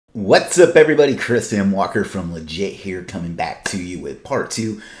What's up, everybody? Chris M. Walker from Legiit here, coming back to you with part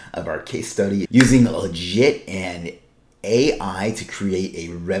 2 of our case study using Legiit and AI to create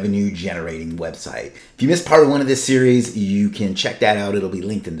a revenue-generating website. If you missed part 1 of this series, you can check that out. It'll be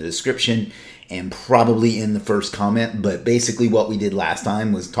linked in the description and probably in the first comment. But basically what we did last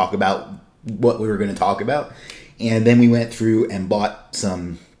time was talk about what we were going to talk about. And then we went through and bought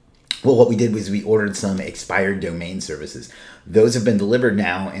some... Well, what we did was we ordered some expired domain services. Those have been delivered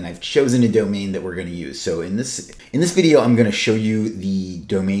now, and I've chosen a domain that we're going to use. So in this video, I'm going to show you the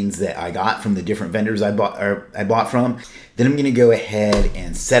domains that I got from the different vendors I bought from. Then I'm going to go ahead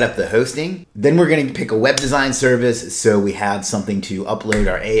and set up the hosting. Then we're going to pick a web design service so we have something to upload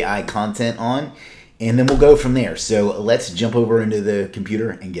our AI content on. And then we'll go from there. So let's jump over into the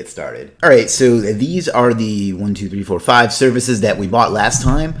computer and get started. All right, so these are the 5 services that we bought last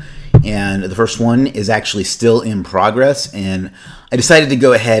time. And the first one is actually still in progress, and I decided to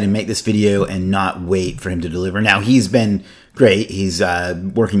go ahead and make this video and not wait for him to deliver. Now, he's been great. He's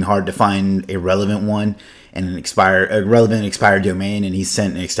working hard to find a relevant one and a relevant expired domain, and he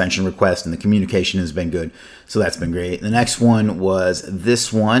sent an extension request, and the communication has been good, so that's been great. The next one was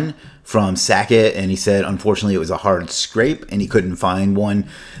this one from Sackett, and he said unfortunately it was a hard scrape and he couldn't find one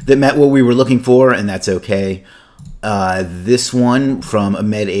that met what we were looking for, and that's okay. This one from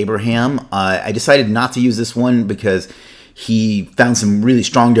Ahmed Abraham, I decided not to use this one because he found some really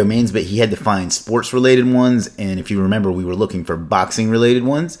strong domains, but he had to find sports related ones, and if you remember, we were looking for boxing related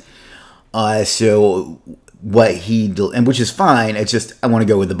ones. So what he and which is fine, it's just I want to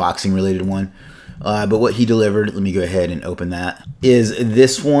go with the boxing related one. But what he delivered, let me go ahead and open that, is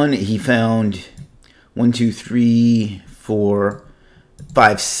this one. He found 1, 2, 3, 4,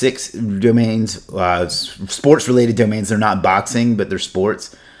 5, 6 domains, sports related domains. They're not boxing, but they're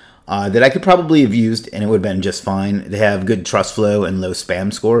sports, that I could probably have used and it would have been just fine. They have good trust flow and low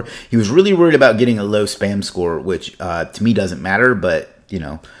spam score. He was really worried about getting a low spam score, which to me doesn't matter, but you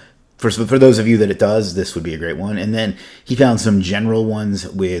know, for those of you that it does, this would be a great one. And then he found some general ones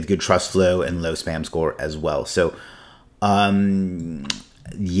with good trust flow and low spam score as well. So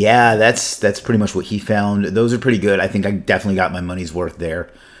yeah, that's pretty much what he found. Those are pretty good. I think I definitely got my money's worth there.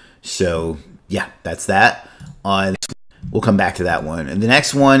 So yeah, that's that. We'll come back to that one. And the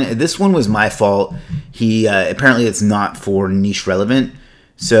next one, this one was my fault. He apparently it's not for niche relevant.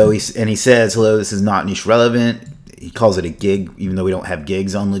 So he says, hello, this is not niche relevant. He calls it a gig, even though we don't have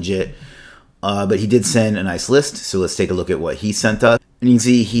gigs on Legiit. But he did send a nice list. So let's take a look at what he sent us. And you can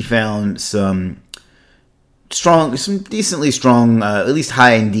see he found some decently strong, at least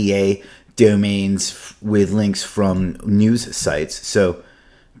high NDA domains with links from news sites. So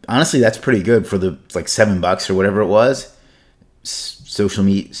honestly, that's pretty good for the like $7 or whatever it was. Social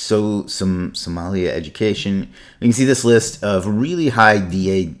media, Somalia education. You can see this list of really high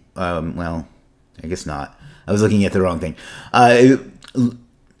DA. Well, I guess not. I was looking at the wrong thing.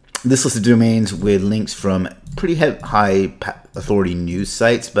 This list of domains with links from pretty high authority news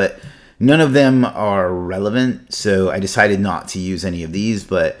sites, but none of them are relevant, so I decided not to use any of these.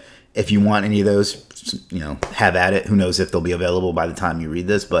 But if you want any of those, you know, have at it. Who knows if they'll be available by the time you read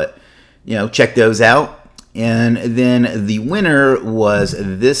this, but you know, check those out. And then the winner was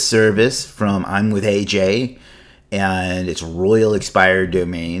this service from I'm with AJ, and it's Royal Expired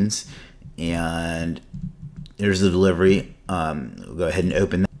Domains, and there's the delivery. We'll go ahead and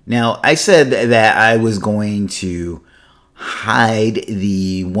open that. Now, I said that I was going to hide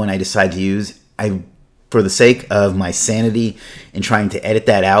the one I decided to use. For the sake of my sanity and trying to edit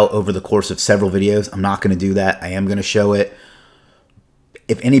that out over the course of several videos, I'm not going to do that. I am going to show it.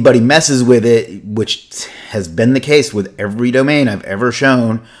 If anybody messes with it, which has been the case with every domain I've ever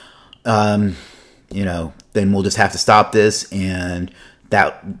shown, you know, then we'll just have to stop this, and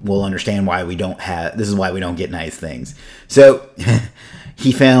that will understand why we don't have, this is why we don't get nice things. So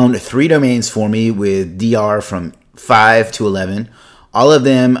he found 3 domains for me with DR from 5 to 11. All of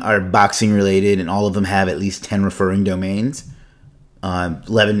them are boxing related, and all of them have at least 10 referring domains,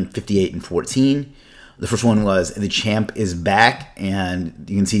 11, 58, and 14. The first one was The Champ is Back, and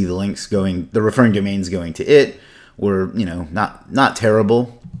you can see the links going, the referring domains going to it were, you know, not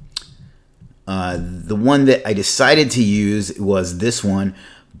terrible. The one that I decided to use was this one,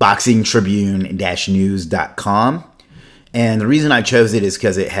 boxingtribune-news.com. And the reason I chose it is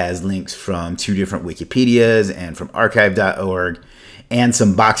because it has links from 2 different Wikipedias and from archive.org, and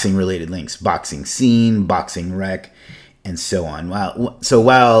some boxing related links, Boxing Scene, Boxing Rec, and so on. So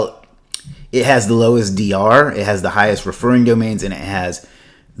while it has the lowest DR, it has the highest referring domains, and it has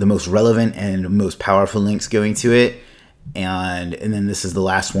the most relevant and most powerful links going to it. And then this is the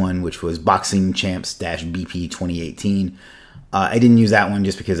last one, which was Boxing Champs-BP 2018. I didn't use that one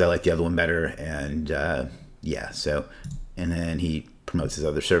just because I like the other one better, and yeah, so, and then he promotes his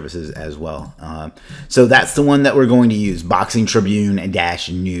other services as well. So that's the one that we're going to use,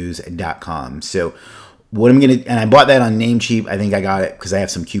 boxingtribune-news.com. So what I'm going to, and I bought that on Namecheap. I think I got it because I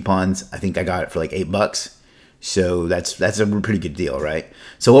have some coupons. I think I got it for like $8. So that's a pretty good deal, right?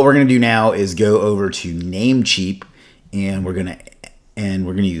 So what we're going to do now is go over to Namecheap, and we're going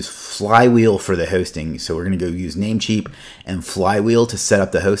to use Flywheel for the hosting. So we're going to go use Namecheap and Flywheel to set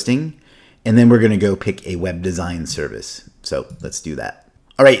up the hosting. And then we're going to go pick a web design service. So let's do that.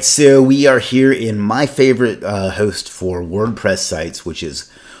 All right, so we are here in my favorite host for WordPress sites, which is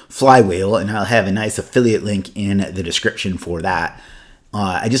Flywheel. And I'll have a nice affiliate link in the description for that.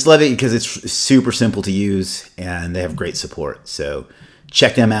 I just love it because it's super simple to use and they have great support. So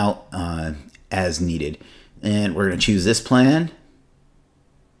check them out as needed. And we're going to choose this plan.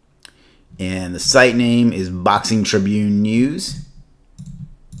 And the site name is Boxing Tribune News.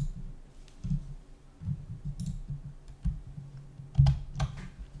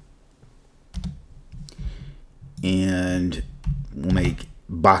 And we'll make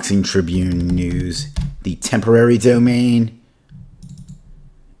Boxing Tribune News the temporary domain.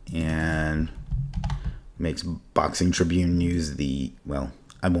 And makes Boxing Tribune News the, well,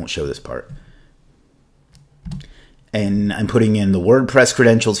 I won't show this part. And I'm putting in the WordPress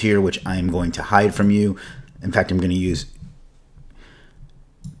credentials here, which I'm going to hide from you. In fact, I'm going to use,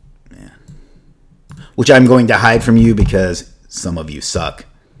 which I'm going to hide from you because some of you suck.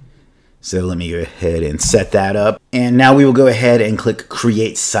 So let me go ahead and set that up. And now we will go ahead and click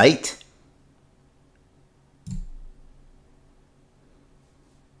Create Site.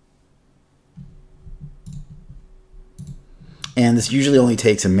 And this usually only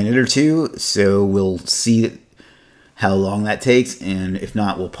takes a minute or two, so we'll see how long that takes. And if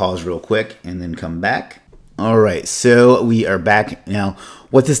not, we'll pause real quick and then come back. All right, so we are back now.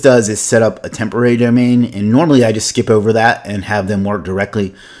 What this does is set up a temporary domain, and normally I just skip over that and have them work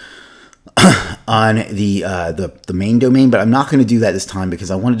directly on the main domain, but I'm not going to do that this time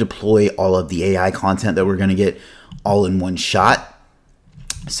because I want to deploy all of the AI content that we're going to get all in one shot.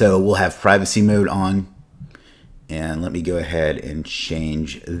 So we'll have privacy mode on, and let me go ahead and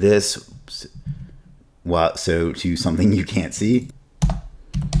change this so to something you can't see.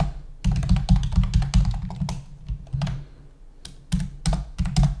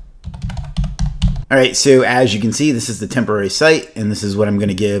 All right, so as you can see, this is the temporary site, and this is what I'm going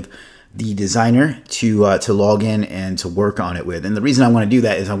to give the designer to log in and to work on it with. And the reason I want to do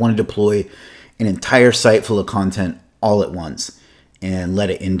that is I want to deploy an entire site full of content all at once and let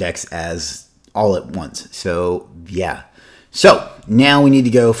it index as all at once. So yeah. So now we need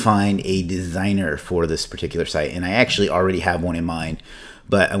to go find a designer for this particular site. And I actually already have one in mind,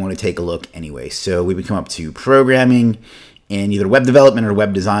 but I want to take a look anyway. So we would come up to programming and either web development or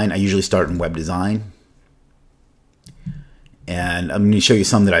web design. I usually start in web design. And I'm going to show you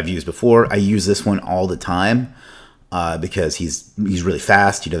some that I've used before. I use this one all the time because he's really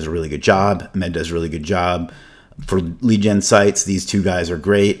fast. He does a really good job. Ahmed does a really good job. For lead gen sites, these two guys are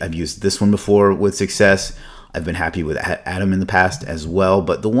great. I've used this one before with success. I've been happy with Adam in the past as well.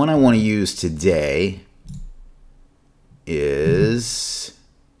 But the one I want to use today is,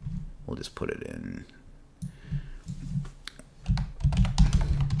 we'll just put it in.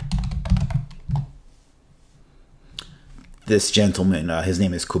 This gentleman, his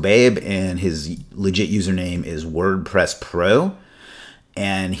name is Kubaib, and his legit username is WordPress Pro.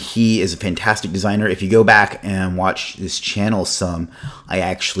 And he is a fantastic designer. If you go back and watch this channel some, I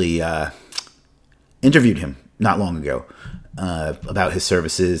actually interviewed him not long ago about his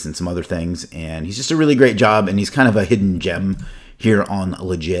services and some other things. And he's just a really great job, and he's kind of a hidden gem here on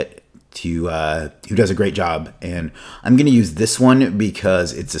Legiit who does a great job. And I'm going to use this one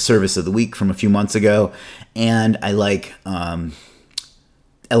because it's a service of the week from a few months ago, and I like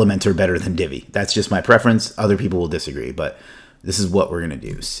Elementor better than Divi. That's just my preference. Other people will disagree, but this is what we're going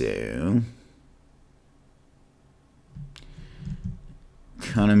to do. So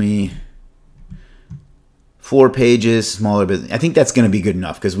economy, 4 pages, smaller business. I think that's going to be good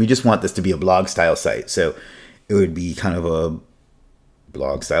enough because we just want this to be a blog style site. So it would be kind of a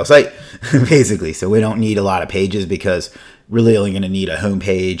blog style site basically. So we don't need a lot of pages because really only going to need a home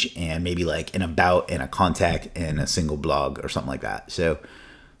page and maybe like an about and a contact and a single blog or something like that. So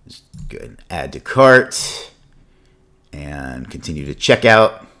just go ahead and add to cart and continue to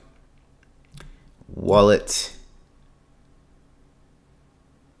checkout, wallet,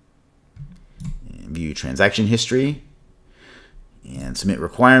 and view transaction history, and submit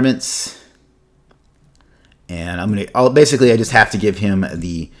requirements. And basically I just have to give him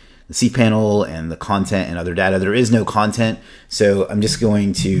the the cPanel and the content and other data. There is no content, so I'm just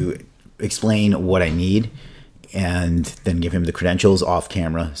going to explain what I need and then give him the credentials off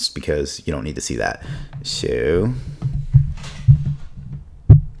camera because you don't need to see that. So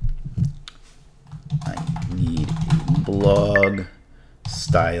I need a blog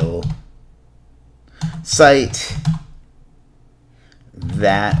style site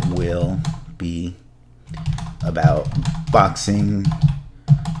that will be about boxing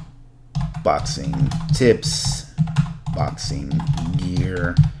tips, boxing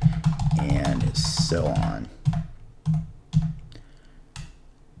gear, and so on.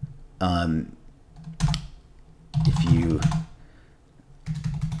 If you,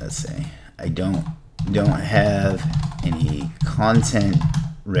 let's say, I don't have any content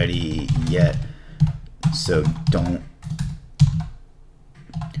ready yet, so don't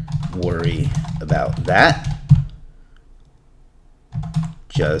worry about that.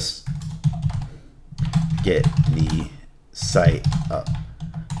 Just get the site up.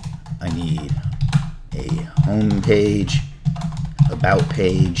 I need a home page, about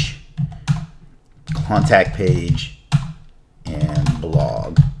page, contact page, and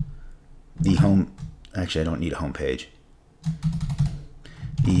blog. The home, actually I don't need a home page.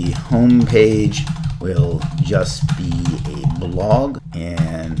 The home page will just be a blog,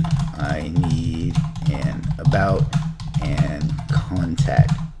 and I need an about and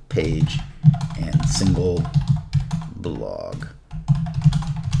contact page and single blog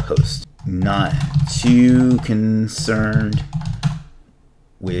post. Not too concerned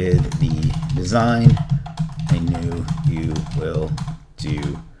with the design. I knew you will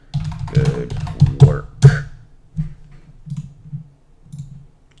do good work.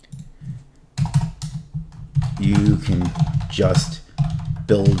 You can just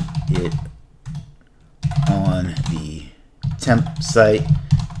build it on the temp site,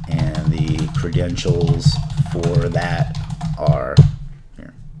 and the credentials for that are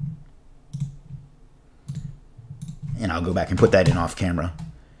here. And I'll go back and put that in off camera.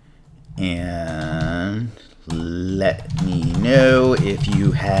 And let me know if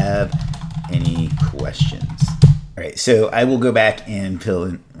you have any questions. All right, so I will go back and fill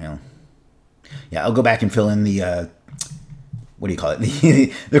in, well, yeah, I'll go back and fill in the, what do you call it?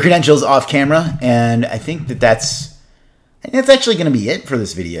 The credentials off camera. And I think that's actually going to be it for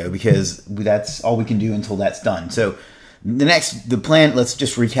this video, because that's all we can do until that's done. So the plan, let's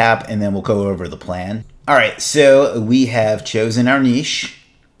just recap and then we'll go over the plan. All right, so we have chosen our niche.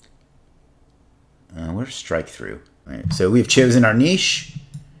 Where's strike through? All right, so we've chosen our niche.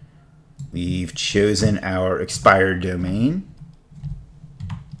 We've chosen our expired domain.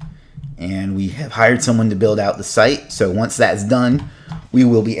 And we have hired someone to build out the site. So once that's done, we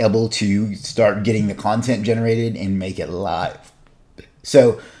will be able to start getting the content generated and make it live.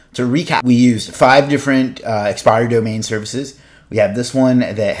 So to recap, we used 5 different expired domain services. We have this one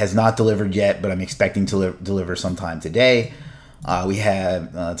that has not delivered yet, but I'm expecting to deliver sometime today. We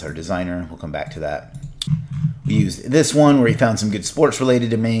have, that's our designer. We'll come back to that. We used this one where he found some good sports related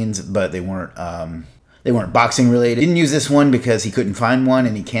domains, but they weren't boxing related. Didn't use this one because he couldn't find one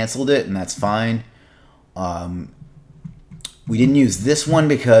and he canceled it, and that's fine. We didn't use this one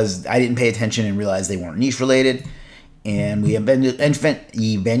because I didn't pay attention and realized they weren't niche related. And we eventually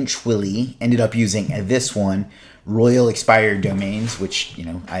ended up using this one, Royal Expired Domains, which, you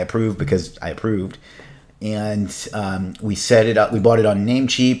know, I approved because I approved. And we set it up. We bought it on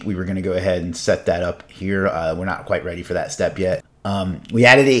Namecheap. We were going to go ahead and set that up here. We're not quite ready for that step yet. We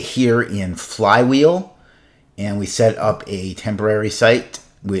added it here in Flywheel, and we set up a temporary site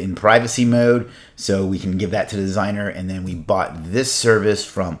in privacy mode so we can give that to the designer. And then we bought this service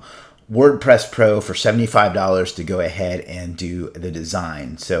from WordPress Pro for $75 to go ahead and do the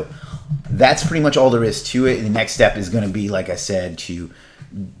design. So that's pretty much all there is to it. And the next step is going to be, like I said, to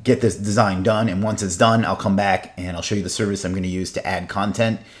get this design done. And once it's done, I'll come back and I'll show you the service I'm going to use to add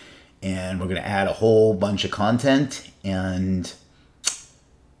content. And we're going to add a whole bunch of content, and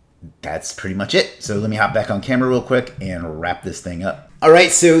that's pretty much it. So let me hop back on camera real quick and wrap this thing up. All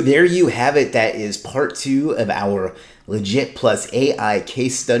right, so there you have it. That is part 2 of our Legiit plus AI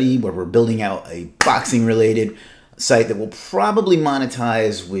case study, where we're building out a boxing related site that will probably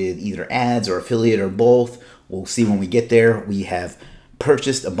monetize with either ads or affiliate or both. We'll see when we get there. We have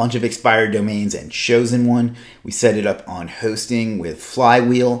purchased a bunch of expired domains and chosen one. We set it up on hosting with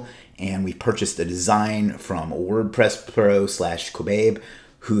Flywheel, and we purchased a design from WordPress Pro / Kobabe,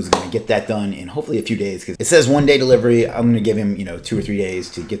 who's going to get that done in hopefully a few days, because it says 1-day delivery. I'm going to give him, 2 or 3 days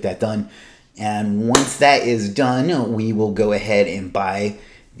to get that done. And once that is done, we will go ahead and buy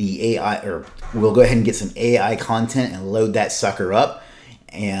the AI, or we'll go ahead and get some AI content and load that sucker up.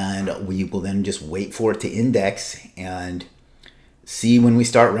 and we will then just wait for it to index and see when we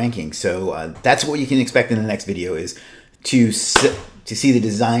start ranking. So that's what you can expect in the next video, is to see the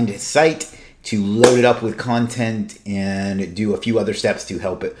designed site, to load it up with content, and do a few other steps to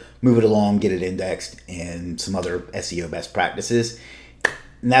help it move it along, get it indexed, and some other SEO best practices.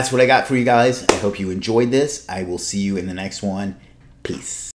 And that's what I got for you guys. I hope you enjoyed this. I will see you in the next one. Peace.